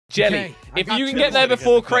Jelly, Okay, if I got you can two get there coins.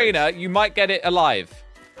 before Crainer, you might get it alive.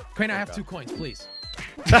 Crane, I have 2 coins, please.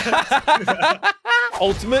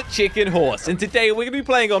 Ultimate Chicken Horse, and today we're going to be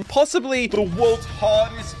playing on possibly the world's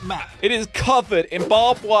hardest map. It is covered in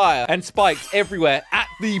barbed wire and spikes everywhere at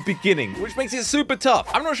the beginning, which makes it super tough.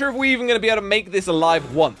 I'm not sure if we're even going to be able to make this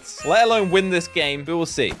alive once, let alone win this game, but we'll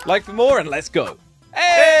see. Like for more, and let's go.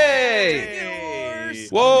 Hey!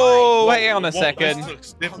 Whoa, hang on a second. This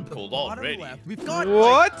looks difficult already. We've got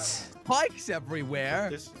What? spikes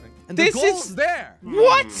everywhere. And This the goal's is- there.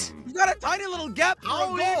 What? We've got a tiny little gap for How a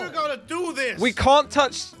are we goal. even gonna do this? We can't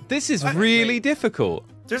touch. This is really difficult.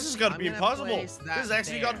 This is gonna I'm be gonna impossible. place This that is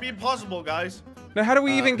actually there. gonna be impossible, guys. Now, how do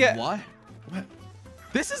we even get? What?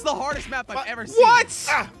 This is the hardest map I've ever seen. What?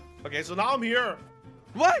 Ah! Okay, so now I'm here.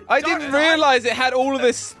 What? I Josh, didn't realize it had all of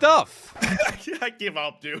this stuff I give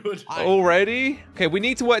up, dude. already. Okay, we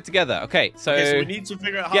need to work together. Okay, so, Okay, so we need to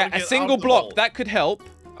figure out how yeah, to get a single out of the block hole. that could help.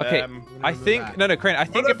 Okay, I think that. no, Crane. I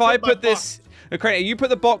think gonna if I put my put this, no, Crane, you put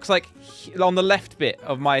the box like on the left bit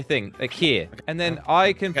of my thing, like here, and then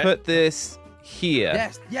I can Okay. put this here.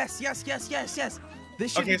 Yes.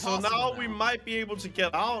 This should Okay, be so possible now we might be able to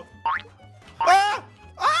get out. Ah!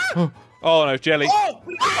 Ah! Oh no, Jelly. Oh!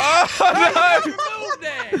 Oh Removed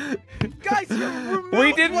it. Guys, you removed no!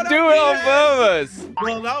 We didn't what do I it on needed. purpose.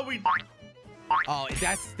 Well, now we. Oh,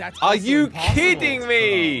 that's. Are also you impossible. kidding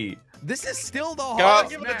me? This is still the on,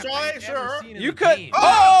 hardest give it a map try, I've ever sure. seen in You the could. game.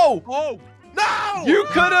 Oh! Oh! No! You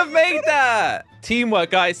could have made that. Teamwork,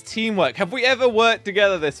 guys. Teamwork. Have we ever worked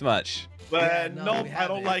together this much? But Yeah, no, no, we I don't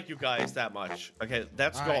haven't. like you guys that much. Okay,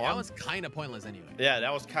 that's All right, that gone. was kind of pointless anyway. Yeah,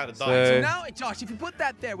 that was kind of dumb. So- So now, Josh, if you put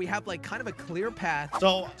that there, we have like kind of a clear path.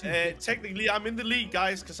 So, technically, I'm in the lead,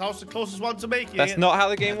 guys, because I was the closest one to making That's it. not how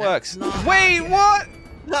the game works. not Wait, what?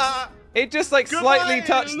 Nah. It just like slightly Goodbye,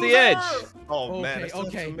 touched the loser! edge. Oh, man, Okay, I still have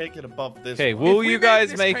okay. to make it above this. Okay, one. will If we you guys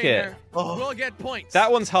this, make it? Crainer, Oh. We'll get points.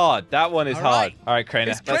 That one's hard. That one is All hard. right. All right,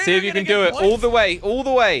 Crainer. Is Let's see if Crainer you can gonna do get it points? all the way. All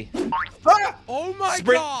the way. Ah! Oh my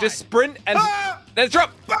Sprint. god! Just sprint and Ah! let's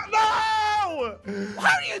drop. No!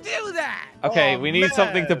 How do you do that? Okay, Oh, we need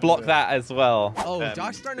something to man. block that as well. Oh, Um,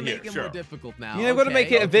 Josh's starting to here, make it sure. more difficult now. You know, got to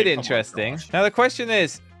make it a okay, bit come on, interesting. Josh. Now the question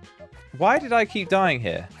is, why did I keep dying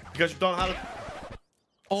here? Because you don't have to.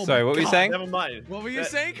 Oh Sorry, my what were you God. saying? Never mind. What were you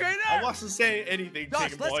That- saying, I Crainer? wasn't saying anything.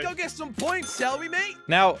 Josh, Chicken let's boy. go get some points, shall we, mate?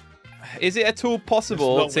 Now, is it at all There's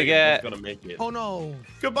possible no to way get? you're gonna make it. Oh no.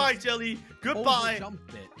 Goodbye, Jelly. Goodbye.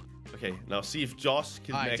 Jumped it. Okay, now see if Josh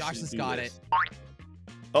can All right, actually Josh has do got this. it.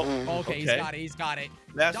 Oh, Okay, he's got it. He's got it.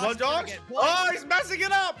 Last Josh one, is gonna Josh. get points. Oh, he's messing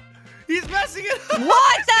it up. He's messing it up.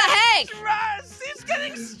 What the heck? Stress! He's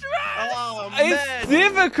getting stressed! Oh, It's man.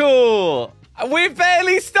 difficult. We've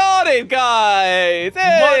barely started, guys.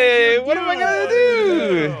 Hey, what am I gonna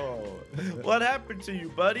do? What happened to you,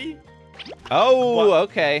 buddy? Oh, What?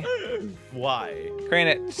 okay. Why? Crane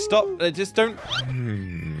it. Stop. Just don't.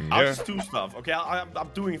 I'll just do stuff. Okay, I'm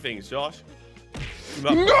doing things, Josh.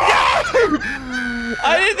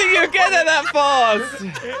 I didn't think you'd get it that fast.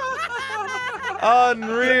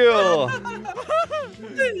 Unreal.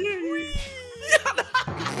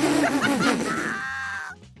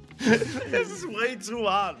 This is way too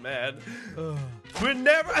hard, man. We're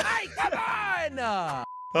never. Hey, come on!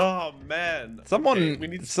 Oh man. Someone, Okay, we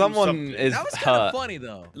need to do someone something. is That was kind of hurt. funny,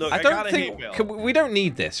 though. Look, I got don't a think hay bale. we don't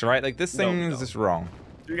need this, right? Like this No, thing we is just don't. wrong.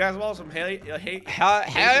 Do you guys want some hay? Hell,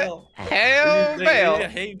 bale. hell, You need a bale.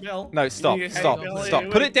 hay bale? No, You stop, need a hay stop, bale stop.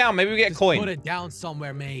 anyway? Put it down. Maybe we get a Just coin. put it down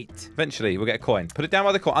somewhere, mate. Eventually, we'll get a coin. Put it down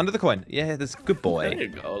by the coin, under the coin. Yeah, that's a good There boy. you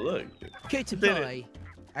go. Look. Okay, to Did it. play.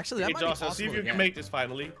 Actually, that Hey, might Josh, be I'll see if possible you again. can make this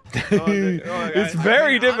finally. It's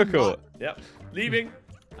very I'm difficult. Yep. Leaving.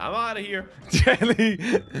 I'm out of here. Jelly.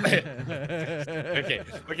 Okay.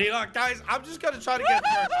 Okay, look, guys, I'm just gonna try to get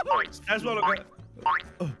first points. That's what I'm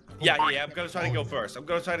gonna. Yeah, I'm gonna try to go first. I'm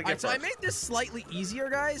gonna try to get Alright, so I first. made this slightly easier,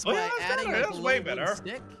 guys, Oh, by yeah, that's adding better. like, That's a way little wooden better.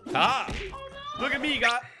 stick. Ah! Look at me,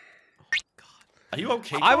 God. Are you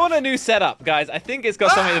okay? I want a new setup, guys. I think it's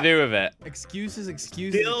got something to do with it. Excuses,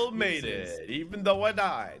 excuses. Still made excuses. it, even though I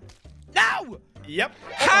died. No! Yep.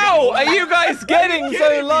 How are you guys getting so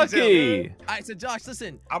kidding me, lucky? Alright, so Josh,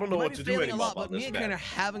 listen. I don't know you what might to be do failing a anymore lot, but about me this and map. Crainer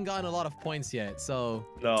haven't gotten a lot of points yet, so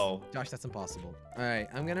No. Josh, that's impossible. Alright,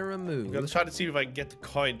 I'm gonna remove I'm gonna try to see if I can get the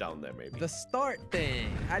coin down there, maybe. the start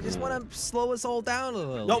thing. I just want to slow us all down a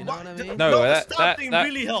little. No, you know what I mean? No, the that- stop thing that-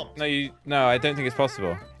 really helped. No, I don't think it's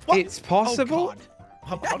possible. What? It's possible?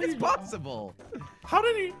 How Yeah, did it's he? possible. How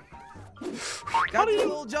did he? Got the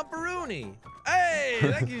little jumperoonie. Hey,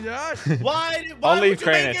 thank you, Josh. Why I'll leave would you make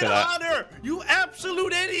Crainer it to that. harder? You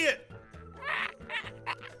absolute idiot!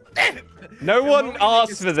 No one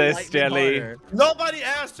asked for this, Jelly. Nobody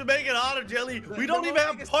asked to make it harder, Jelly. We don't even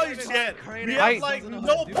have points yet. We have like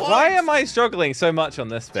no points. Why am I struggling so much on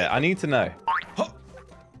this bit? I need to know.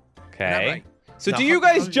 Okay. So do you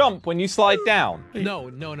guys jump when you slide down? No.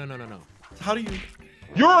 How do you?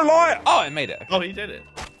 You're a liar! Oh, I made it. Oh, he did it.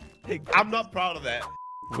 I'm not proud of that.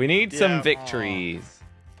 We need some victories.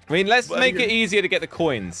 I mean, let's make it easier to get the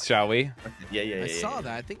coins, shall we? Yeah. I saw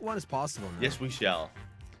that. I think one is possible now. Yes, we shall.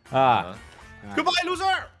 Goodbye,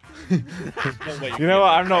 loser! You know what?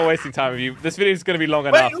 I'm not wasting time with you. This video is going to be long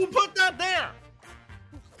enough. Wait, who put that there?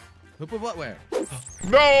 Who put what where?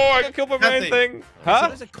 No, I killed my main thing. So Huh?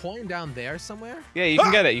 there's a coin down there somewhere? Yeah, you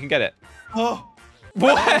can get it. You can get it. Oh.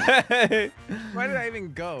 What? Why did I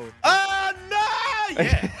even go? No!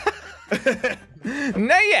 Yeah.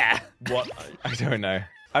 No, yeah. What? I don't know.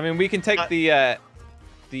 I mean, we can take the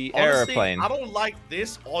Honestly, airplane. I don't like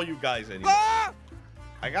this or you guys anymore. Ah!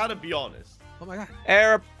 I gotta be honest. Oh my god.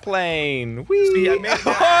 Airplane. Whee! See, I made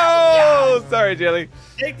that. Oh, sorry, Jelly.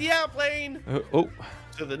 Take the airplane Oh.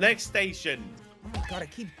 to the next station. Oh my god, I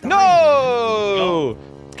keep dying. No!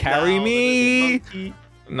 Carry Now, me. monkey.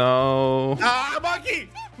 No. Ah, monkey!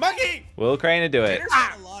 Monkey! Will Crane do it? Peter's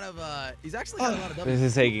got a lot of, he's actually got a lot of This W's.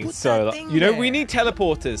 is taking Put so that long. thing You know, there. we need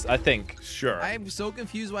teleporters, I think. Sure. I'm so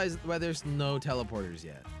confused why there's no teleporters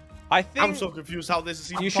yet. I think I'm so confused how this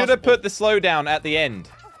is even you should have possible. put the slowdown at the end.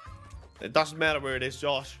 It doesn't matter where it is,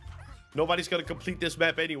 Josh. Nobody's gonna complete this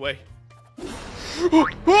map anyway.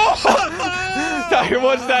 I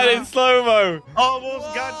watched that in slow-mo.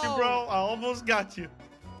 Almost got you, bro. I almost got you.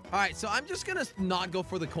 All right, so I'm just gonna not go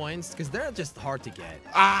for the coins because they're just hard to get.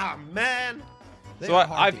 Ah, man. They So are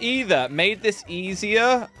hard I've to get. either made this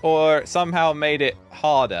easier or somehow made it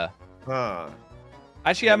harder. Huh.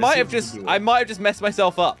 Actually, Yeah, I might let's have see if we can just do it. I might have just messed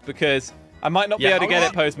myself up because I might not be Yeah, able to get how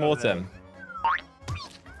it long- post-mortem.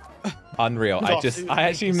 Unreal. Josh, I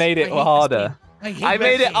actually this- made I it hate this harder. game. I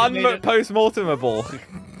made it You made it- post-mortemable.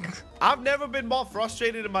 I've never been more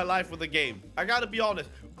frustrated in my life with a game. I gotta be honest.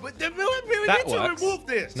 But we That need to works. remove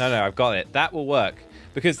this. No, I've got it. That will work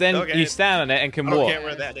because then Okay. you stand on it and can I don't walk. care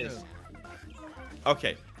where that is.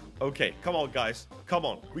 Okay. Come on, guys. Come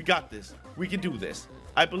on. We got this. We can do this.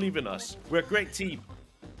 I believe in us. We're a great team.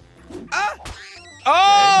 Ah!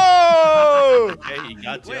 Oh! Hey, he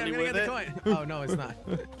got Wait, I'm Jelly gonna with get it. the coin. Oh no, it's not.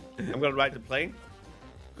 I'm gonna ride the plane.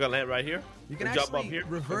 I'm gonna land right here. You can We'll jump actually up here.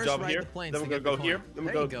 reverse jump ride here. the planes. Then to we're get gonna the go here. coin. Then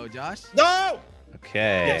we're There you gonna go, Josh. No!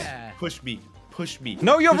 Okay. Yes. Yeah. Push me. Push me.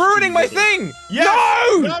 No, you're Push ruining me. my thing! Yes!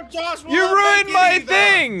 No! No, Josh, we'll You not ruined make my it either.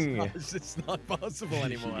 thing! It's not possible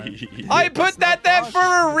anymore. I put that there for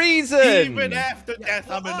a reason! Even after death,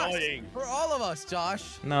 I'm For us, annoying. For all of us, Josh.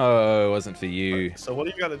 No, it wasn't for you. So what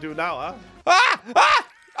are you gonna do now, huh? Ah!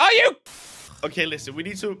 Are you? Okay, listen, we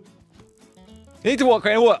need to... You need to walk,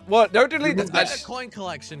 Crane. What? Don't delete this. Make a coin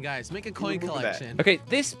collection, guys. Make a coin Remove that. collection. Okay,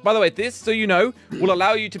 this, by the way, this, so you know, will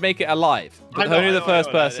allow you to make it alive. But I know, only I the know, first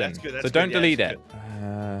I know. person. That's good, So that's don't good, yeah, delete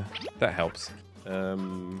that's it. That helps.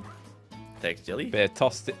 Thanks, Jelly. Bit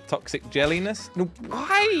of toxic jelliness. No,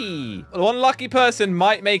 why? One lucky person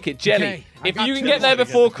might make it jelly. Okay, I If got you can two get there more to get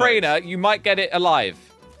before the coins. Craner, you might get it alive.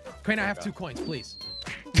 Crane, I have 2 coins, please.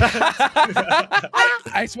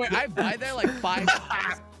 I swear, I've died there like 5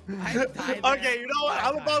 times. I've died there Okay, you know what?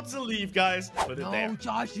 I'm 5 about times. to leave, guys. Put it No, there.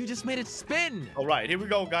 Josh, you just made it spin. All right, here we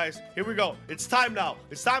go, guys. Here we go. It's time now.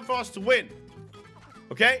 It's time for us to win.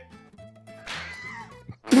 Okay?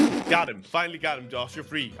 Got him. Finally got him, Josh. You're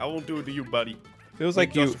free. I won't do it to you, buddy. Feels Make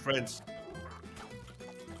like you. Josh friends.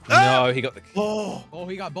 No, he got the. Oh, Oh,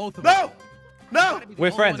 he got both of them. no! No! Gotta be the We're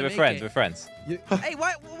only friends. one to We're make friends. it. We're friends. Hey,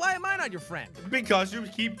 why am I not your friend? Because you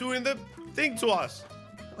keep doing the thing to us.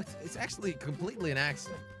 It's actually completely an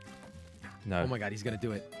accident. No. Oh my god, he's gonna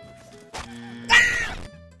do it.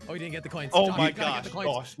 Oh, he didn't get the coins. Oh Josh, my you gotta get the gosh,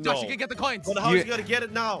 coins. Josh, Josh, no. you can get the coins. But how is he gonna get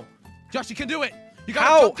it now? Josh, you can do it. You gotta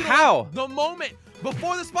How? jump to the How? left. The moment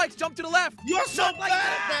before the spikes, jump to the left. You're so Not bad like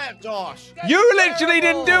at that, Josh. You literally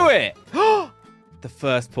didn't do it. The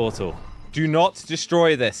first portal. Do not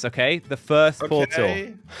destroy this, okay? The first portal.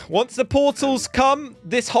 Okay. Once the portals come,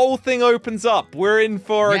 this whole thing opens up. We're in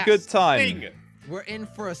for a Yes. good time. Thing. We're in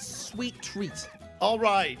for a sweet treat. All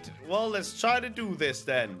right. Well, let's try to do this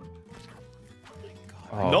then.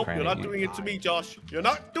 Oh, Nope, Craner, you're not you- doing it to me, Josh. You're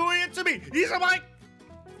not doing it to me. These are mine.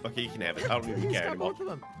 Okay, you can have it. I don't even He's care got anymore. both of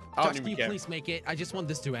them. I don't Josh, even can you care. please make it? I just want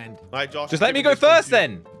this to end. All right, Josh. Just I'm let me giving go this one first to you.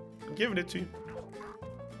 then. I'm giving it to you.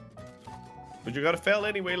 But you're gonna fail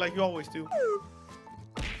anyway, like you always do.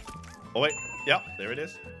 Oh wait, yep, there it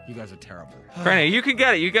is. You guys are terrible. Craner, you can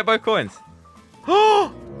get it. You get both coins.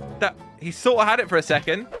 Oh, that he sort of had it for a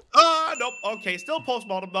second. Ah, nope. Okay, still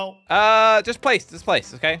postmortem though. Just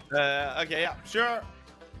place, okay? Okay, yeah, sure.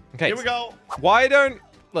 Okay. Here we go. Why don't...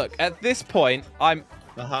 Look, at this point, I'm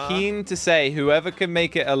Uh-huh. keen to say whoever can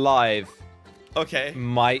make it alive Okay.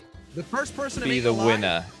 might The first person to be make the it alive?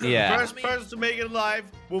 winner. Yeah. First person to make it alive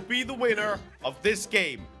will be the winner of this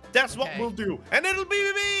game. That's what Okay. we'll do, and it'll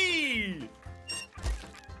be me.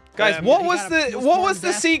 Guys, Um, what you was gotta the postmortem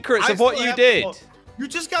death. secrets I of what still you have did? to- You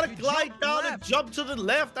just gotta glide jumped down and left. jump to the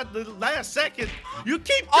left at the last second. You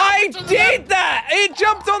keep I jumping to the did left. that! It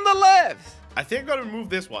jumped on the left! I think I'm gonna remove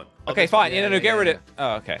this one. Oh, Okay, this one. fine. Yeah, no, get rid of it.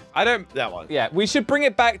 Oh, okay. I don't... That one. Yeah, we should bring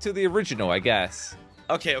it back to the original, I guess.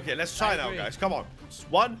 Okay, let's try I now, agree. guys. Come on. Just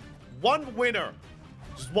one winner.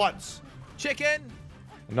 Just once. Chicken.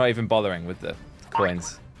 I'm not even bothering with the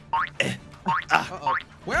coins. Uh-oh.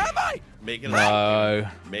 Where am I? Make it alive. No.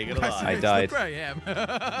 Make it I alive. died. Where I am.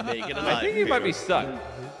 Make it alive. I think you might be stuck.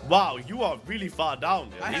 Wow, you are really far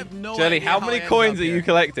down. I Ellie. have no Jelly, idea how I many ended coins up are you here.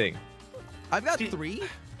 collecting? I've got 3.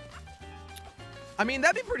 I mean,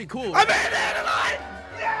 that'd be pretty cool. I made it alive!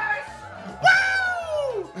 Yes!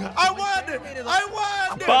 Woo! I won! made it I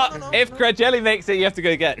won! But no, if no. Gragelli makes it, you have to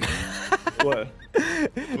go again. What?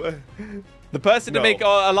 What? The person to No. make it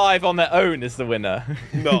alive on their own is the winner.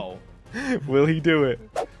 No. Will he do it?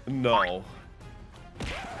 No.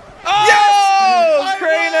 Oh! I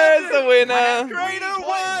Craner's won! the winner! Crainer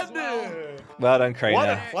won! Well done, What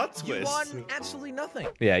Craner. a plot You twist. won absolutely nothing.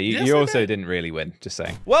 Yeah, Yes, you I also did. didn't really win, just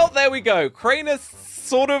saying. Well, there we go. Craner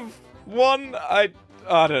sort of won. I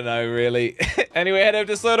don't know, really. Anyway, head over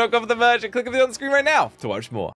to slow.com for the merch and click on the screen right now to watch more.